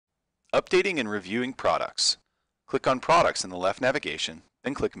Updating and reviewing products. Click on Products in the left navigation,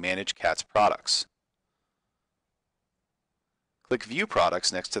 then click Manage CATS Products. Click View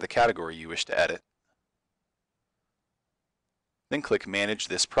Products next to the category you wish to edit. Then click Manage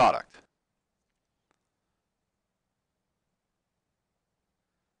this product.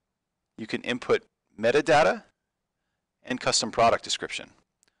 You can input metadata and custom product description.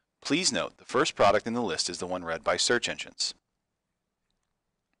 Please note the first product in the list is the one read by search engines.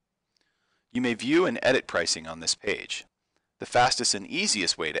 You may view and edit pricing on this page. The fastest and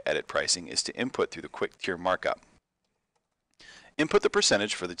easiest way to edit pricing is to input through the Quick Tier Markup. Input the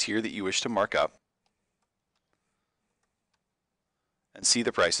percentage for the tier that you wish to mark up and see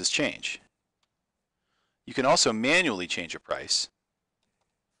the prices change. You can also manually change a price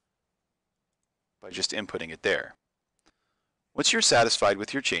by just inputting it there. Once you're satisfied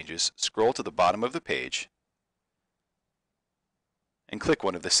with your changes, scroll to the bottom of the page and click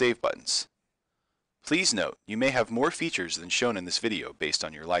one of the Save buttons. Please note, you may have more features than shown in this video based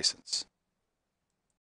on your license.